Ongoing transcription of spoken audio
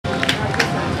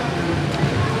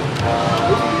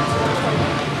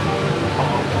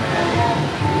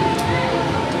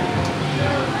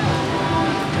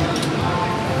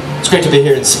great to be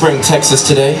here in Spring, Texas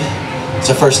today. It's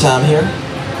our first time here.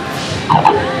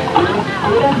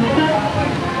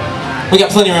 We got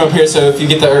plenty of room up here, so if you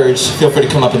get the urge, feel free to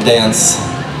come up and dance.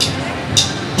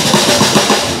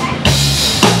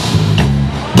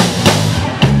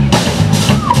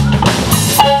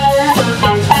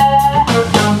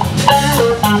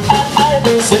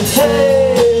 Say,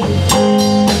 hey,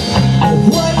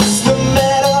 what's the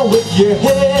matter with your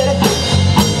head?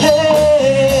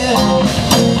 Hey,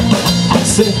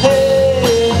 say,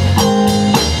 hey,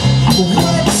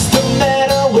 what's the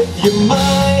matter with your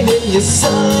mind and your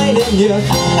sign and your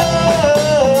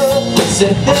oh?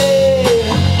 Say, hey,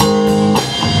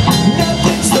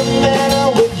 nothing's the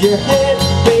matter with your head,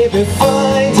 baby,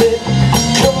 find it,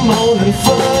 come on and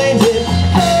find it.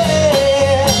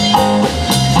 Hey,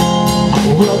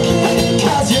 well, kitty,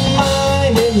 'cause you're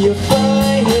mine and you're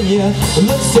fine and you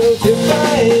look so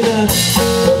divine.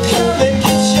 Come and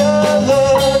get your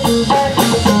love.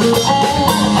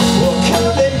 Well,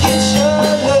 come and get your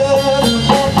love.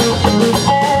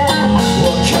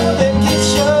 Well, come and get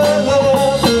your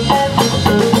love.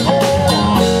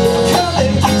 Come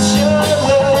and get your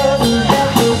love.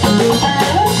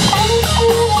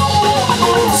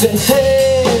 Say,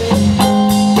 hey,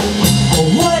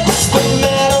 what's the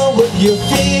matter with you?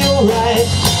 Feel right,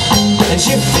 and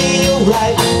you feel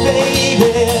right,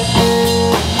 baby.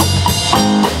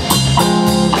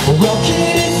 Well,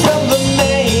 get it from the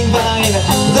main vine,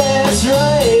 that's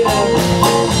right.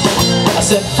 I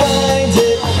said find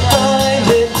it,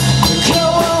 go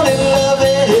on and love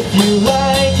it if you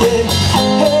like it.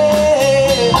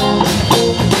 Hey,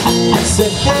 I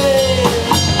said hey,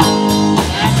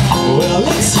 well,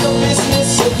 it's your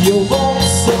business if you want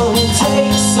some,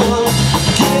 take some,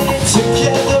 get it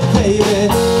together, baby.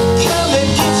 Come and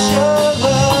get your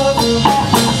love.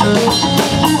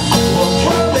 Well,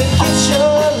 come and get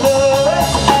your love.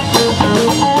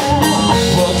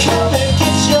 Well, come and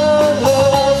get your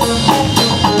love.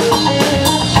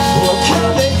 Well,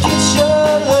 come and get your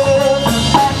love.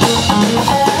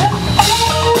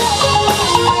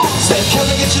 Say, come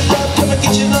and get your love, come and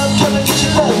get your love, come and get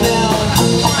your love now.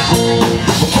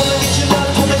 Well, come and get your love,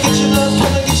 come and get your love,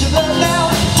 come and get your love now.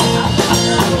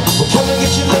 Well, come and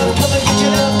get your love, come and get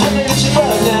your love, come and get your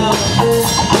love now.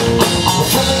 Well,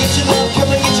 come and get your love,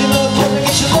 come and get your love, come and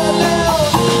get your love now.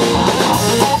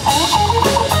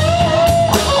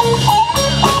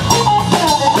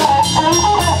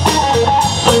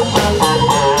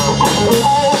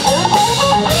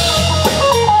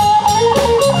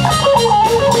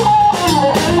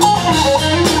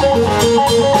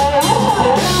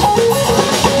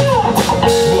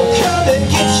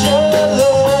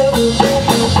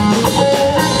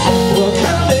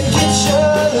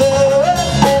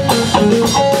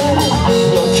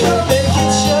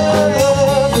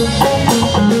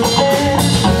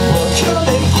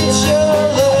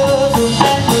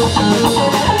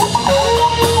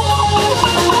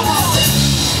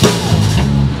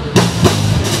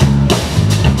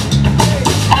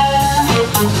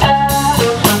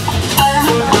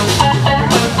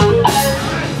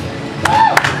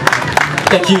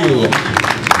 Thank you.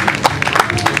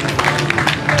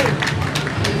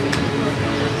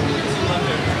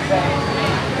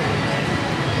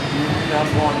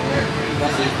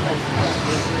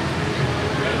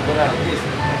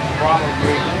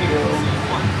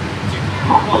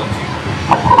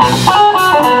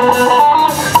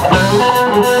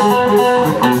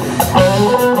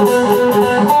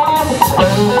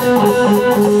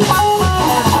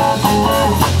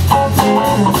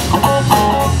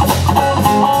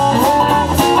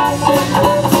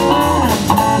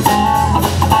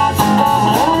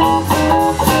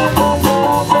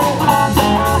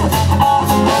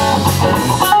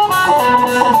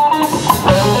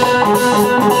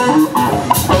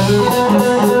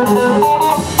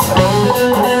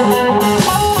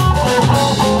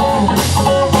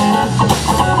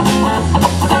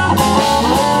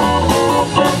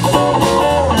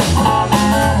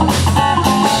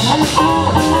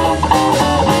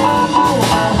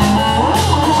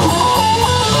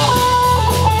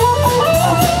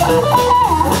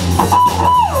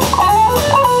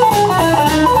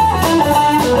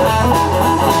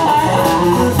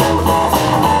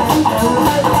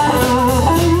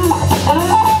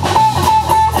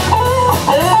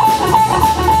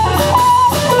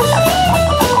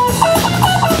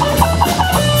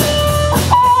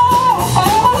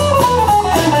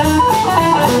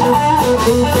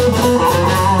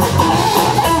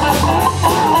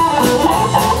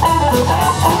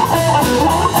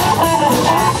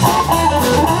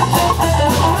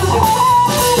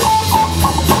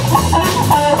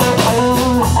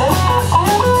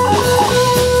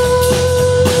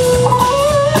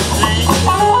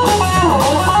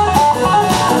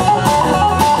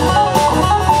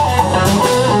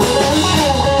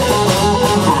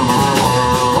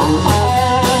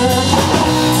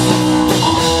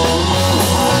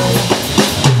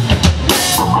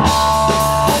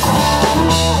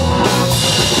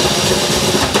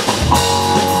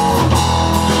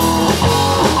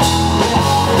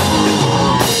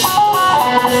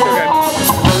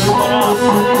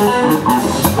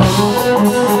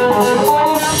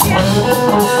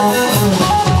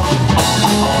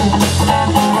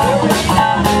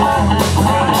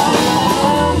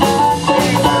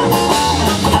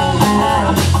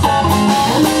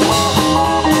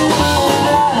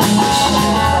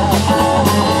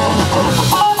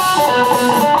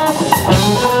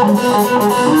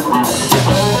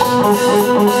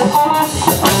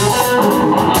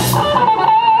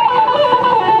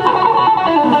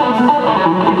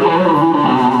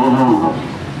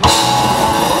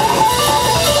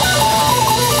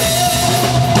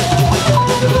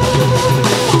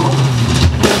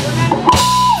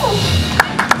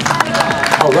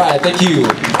 right, thank you.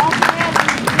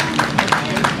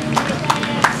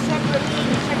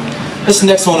 This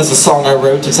next one is a song I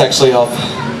wrote. It's actually off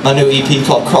my new EP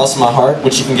called Cross My Heart,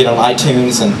 which you can get on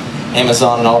iTunes and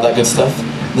Amazon and all that good stuff.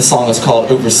 This song is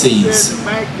called Overseas. She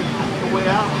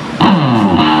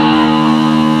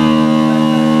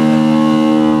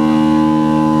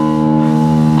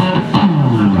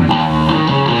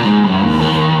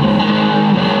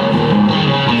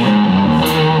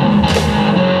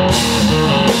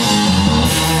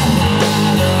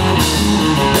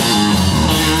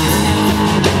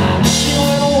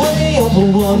went away on the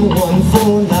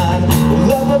 1149.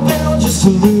 Love about just to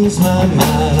lose my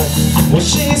mind. Well,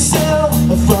 she's so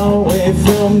far away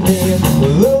from me.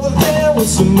 Well, over there with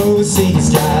some overseas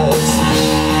guys.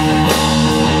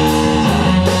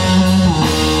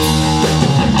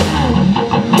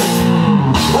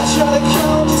 I try to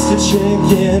call just to check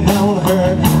in on her.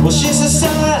 Well, she says,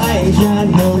 sorry, I ain't got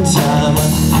no time.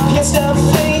 Can't stop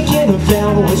thinking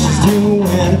about what she's doing.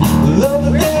 Well,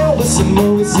 over there with some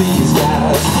overseas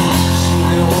guys. She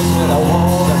knows that I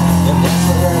want her, and that's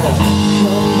for her to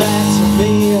come back to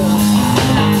me.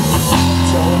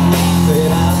 Don't mean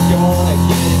that I'm gonna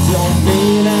get it, don't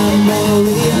mean I'm gonna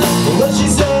leave. But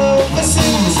she's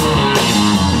overseas,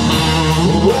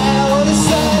 out of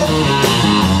sight.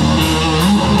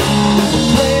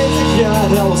 Pray to God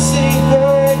I will see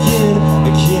her again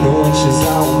when she's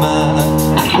all mine.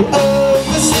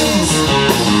 Overseas,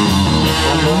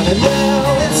 I'm running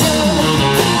out of time.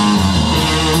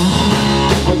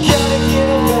 We gotta get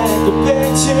her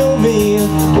back to me,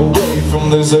 away from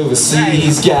those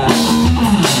overseas guys.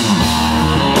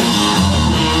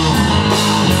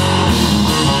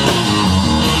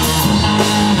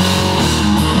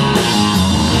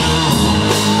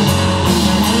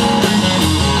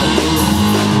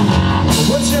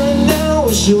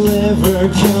 She'll ever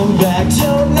come back,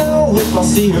 don't know if I'll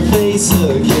see her face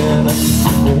again.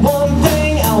 One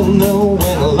thing I'll know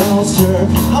when I lost her,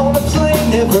 on the plane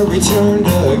never returned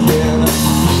again.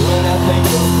 When I think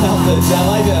about the time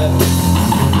like that,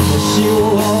 she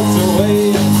walked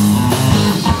away.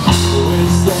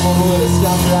 Wish someone would have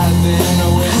stopped right then. I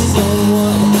wish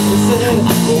someone would said,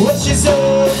 well, she's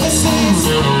overseas,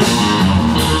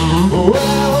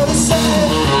 out of sight.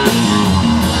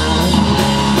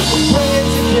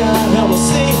 I will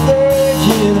see her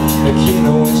again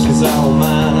when she's all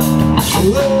mine.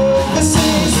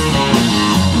 Overseas,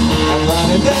 I'm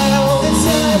running out of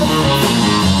time.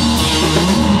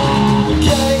 We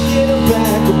gotta get her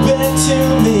back to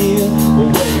me,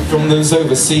 away from those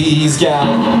overseas guys.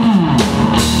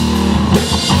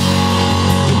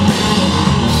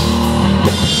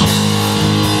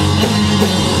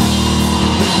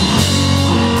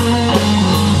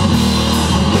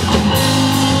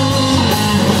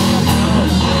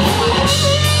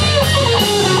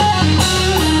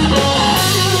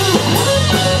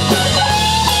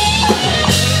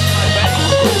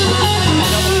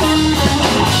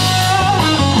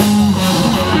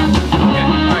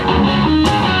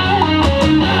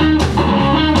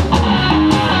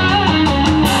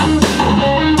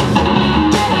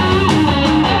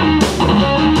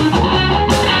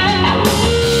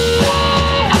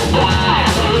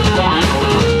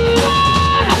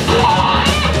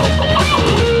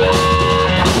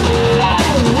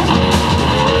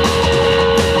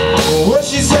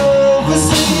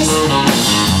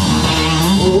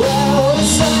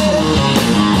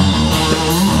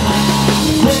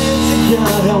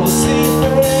 I will see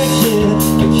her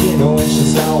again when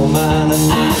she's all mine.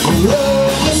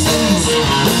 Overseas,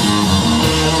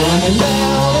 I'm running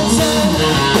out of time.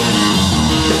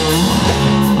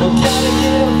 I gotta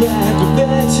get her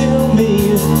back to me,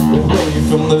 away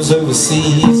from those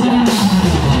overseas guys.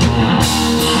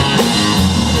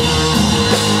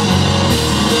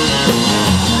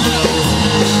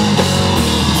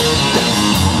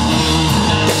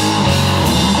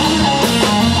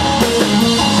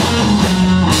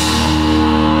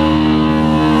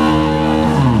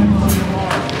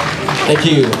 Thank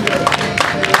you.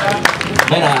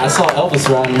 Man, I saw Elvis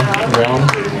riding around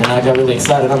and I got really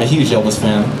excited. I'm a huge Elvis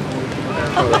fan.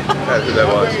 That's who that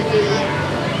was.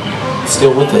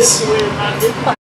 Still with us.